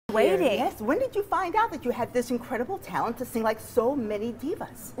Waiting. Yes. When did you find out that you had this incredible talent to sing like so many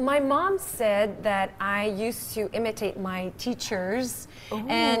divas? My mom said that I used to imitate my teachers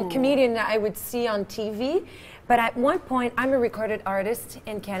and comedian that I would see on TV. But at one point, I'm a recorded artist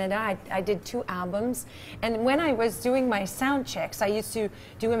in Canada. I did 2 albums. And when I was doing my sound checks, I used to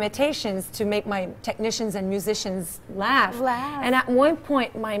do imitations to make my technicians and musicians laugh. And at one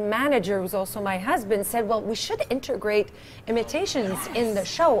point, my manager, who was also my husband, said, well, we should integrate imitations in the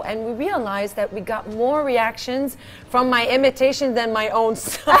show. And we realized that we got more reactions from my imitation than my own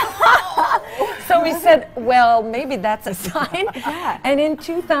stuff. So we said, well, maybe that's a sign. And in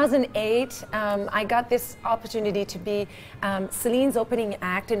 2008, I got this opportunity to be Celine's opening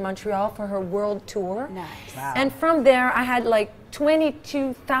act in Montreal for her world tour. Nice. Wow. And from there, I had like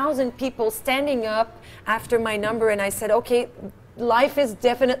 22,000 people standing up after my number, and I said, okay, life is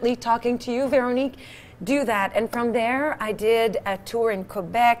definitely talking to you, Veronique. Do that. And from there, I did a tour in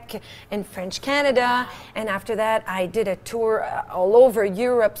Quebec, in French Canada, and after that, I did a tour all over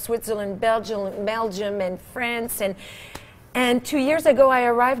Europe, Switzerland, Belgium, and France. And 2 years ago, I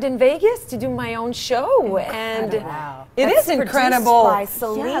arrived in Vegas to do my own show, and it is incredible. By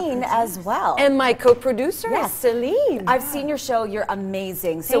Celine as well. And my co-producer is Celine. I've seen your show. You're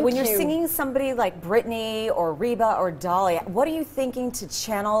amazing. So when you're you. singing somebody like Britney or Reba or Dolly, what are you thinking to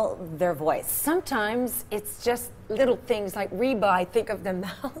channel their voice? Sometimes it's just little things like Reba. I think of the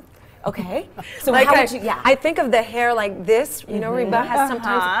mouth. Okay. So Like how would you? Yeah. I think of the hair like this. You know, Reba has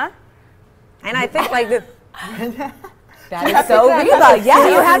sometimes, and I think like the. That is so Reba. Yeah,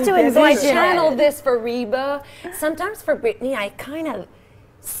 you have to So I envision channel it. this for Reba. Sometimes for Britney, I kind of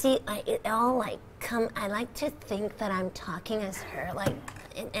see it all like come. I like to think that I'm talking as her, like,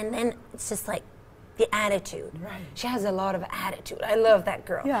 and then it's just like the attitude. Right. She has a lot of attitude. I love that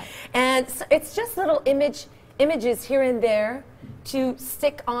girl. Yeah. And so it's just little images here and there to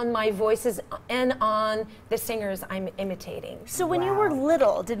stick on my voices and on the singers I'm imitating. So when you were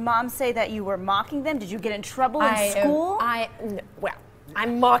little, did mom say that you were mocking them? Did you get in trouble in school? Well,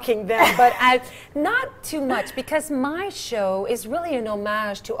 I'm mocking them, but not too much, because my show is really an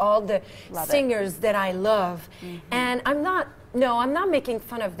homage to all the singers that I love. And I'm not making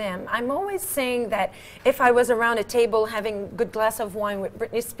fun of them. I'm always saying that if I was around a table having a good glass of wine with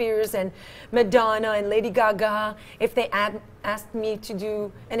Britney Spears and Madonna and Lady Gaga, if they asked me to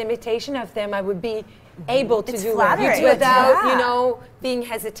do an imitation of them, I would be able to do it without, you know, being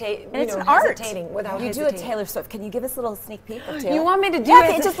hesitating without You hesitating. do a Taylor Swift. Can you give us a little sneak peek of Taylor? You want me to do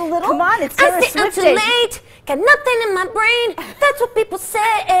it? it? Just a little? Come on, it's Taylor Swift. I'm too late, got nothing in my brain, that's what people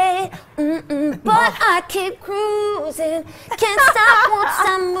say. But I keep cruising, can't stop, won't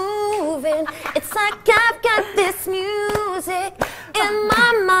stop moving. It's like I've got this music in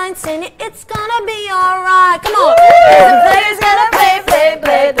my mind saying it's gonna be alright. Come on. The player's gonna play, play,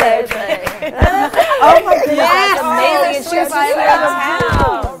 play, play, play. Oh my God. Yes, amazing. And she was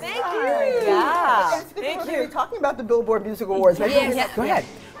Thank you. Yeah. Thank you. We're talking about the Billboard Music Awards. Go ahead.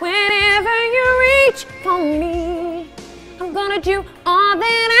 Whenever you reach for me, I'm gonna do all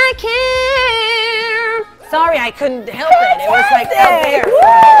that I can. Sorry, I couldn't help it. It was like out there.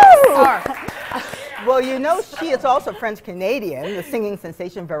 Well, you know, she is also French Canadian. The singing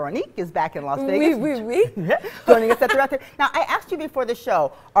sensation Veronique is back in Las Vegas. Joining us at the Raptor. Now, I asked you before the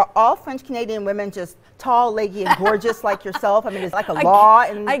show, are all French Canadian women just tall, leggy, and gorgeous like yourself? I mean, it's like a law.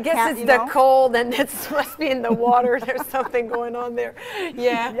 And I guess it's the cold, and it must be in the water. There's something going on there.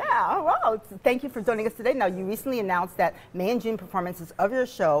 Yeah. Yeah. Well, thank you for joining us today. Now, you recently announced that May and June performances of your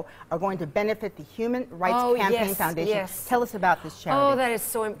show are going to benefit the Human Rights Campaign Foundation. Yes. Tell us about this charity. Oh, that is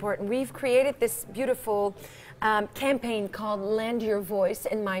so important. We've created this beautiful campaign called Lend Your Voice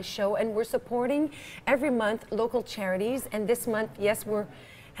in my show, and we're supporting every month local charities. And this month, yes, we're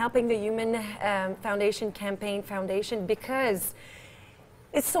helping the Human Foundation Campaign Foundation because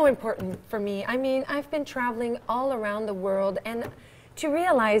it's so important for me. I mean, I've been traveling all around the world, and to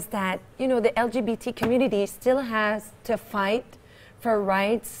realize that, you know, the LGBT community still has to fight for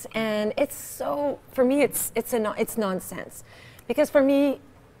rights, and it's so, for me, it's nonsense, because for me,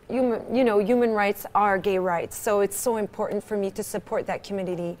 human rights are gay rights, so it's so important for me to support that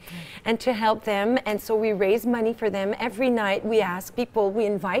community and to help them. And so we raise money for them every night. We ask people, we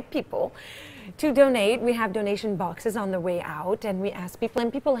invite people to donate. We have donation boxes on the way out, and we ask people, and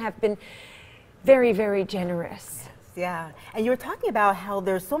people have been very, very generous. Yeah, and you were talking about how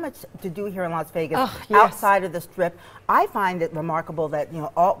there's so much to do here in Las Vegas outside of the Strip. I find it remarkable that, you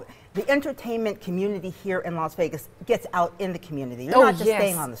know, all the entertainment community here in Las Vegas gets out in the community. You're not just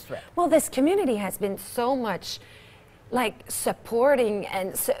staying on the Strip. Well, this community has been so much like supporting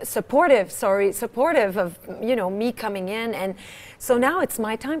and supportive of, you know, me coming in, and so now it's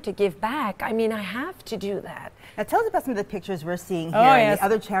my time to give back. I mean, I have to do that. Now tell us about some of the pictures we're seeing here and the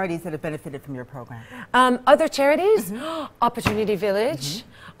other charities that have benefited from your program. Other charities, Opportunity Village.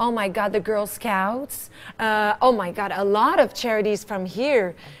 Oh my God, the Girl Scouts. Oh my God, a lot of charities from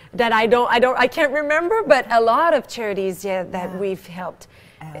here that I can't remember, but a lot of charities, that we've helped.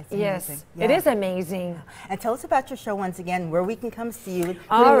 Yes, it is amazing. And tell us about your show once again, where we can come see you.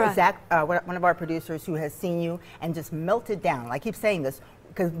 All right. Zach, one of our producers who has seen you and just melted down. I keep saying this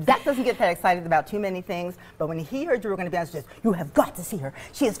because Zach doesn't get that excited about too many things, but when he heard you were going to be on, he says, you have got to see her.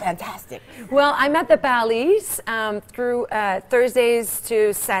 She is fantastic. Well, I'm at the Bally's through Thursdays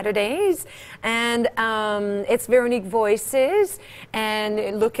to Saturdays, and it's Veronic Voices,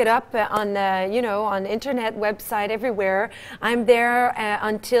 and look it up on you know, on internet, website, everywhere. I'm there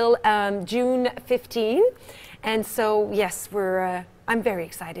until June 15, and so yes, I'm very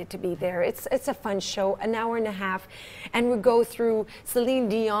excited to be there. It's a fun show, an hour and a half, and we go through Celine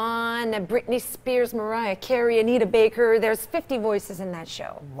Dion, Britney Spears, Mariah Carey, Anita Baker. There's 50 voices in that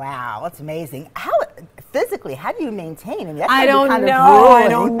show. Wow, that's amazing. How physically, how do you maintain? I mean, I don't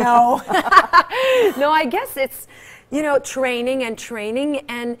know. No, I guess it's, you know, training,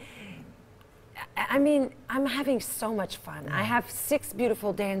 and I mean, I'm having so much fun. I have 6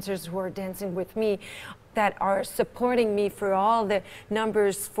 beautiful dancers who are dancing with me, that are supporting me for all the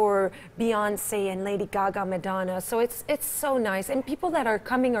numbers for Beyonce and Lady Gaga, Madonna. So it's so nice, and people that are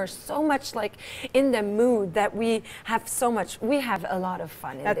coming are so much like in the mood that we have so much. We have a lot of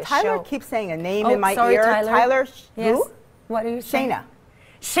fun in this show. Tyler keeps saying a name in my ear. Tyler, yes. Who? What are you saying? Shayna.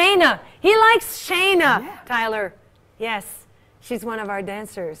 Shayna. He likes Shayna. Yeah. Tyler. Yes. She's one of our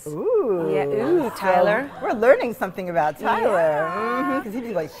dancers. Ooh. Yeah. Ooh, Tyler. So we're learning something about Tyler. Because he'd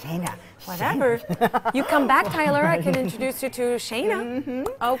be like, Shayna. Whatever. You come back, Tyler. I can introduce you to Shayna.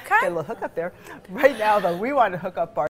 Okay. Get a little hookup there. Right now, though, we want to hook up our